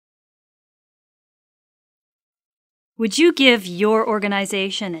Would you give your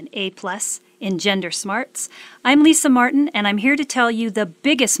organization an A+ in Gender Smarts? I'm Lisa Martin, and I'm here to tell you the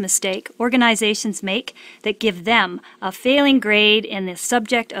biggest mistake organizations make that give them a failing grade in the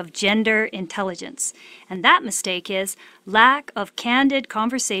subject of gender intelligence. And that mistake is lack of candid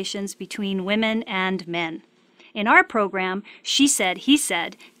conversations between women and men. In our program, She Said, He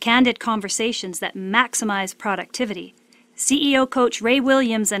Said, candid conversations that maximize productivity. CEO coach Ray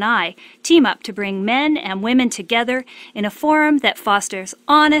Williams and I team up to bring men and women together in a forum that fosters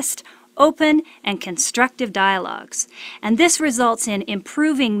honest, open, and constructive dialogues. And this results in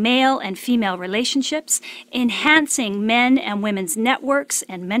improving male and female relationships, enhancing men and women's networks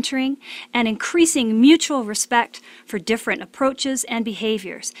and mentoring, and increasing mutual respect for different approaches and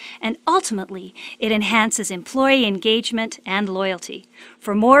behaviors. And ultimately, it enhances employee engagement and loyalty.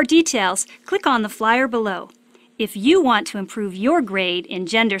 For more details, click on the flyer below. If you want to improve your grade in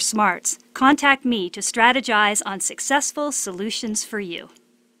Gender Smarts, contact me to strategize on successful solutions for you.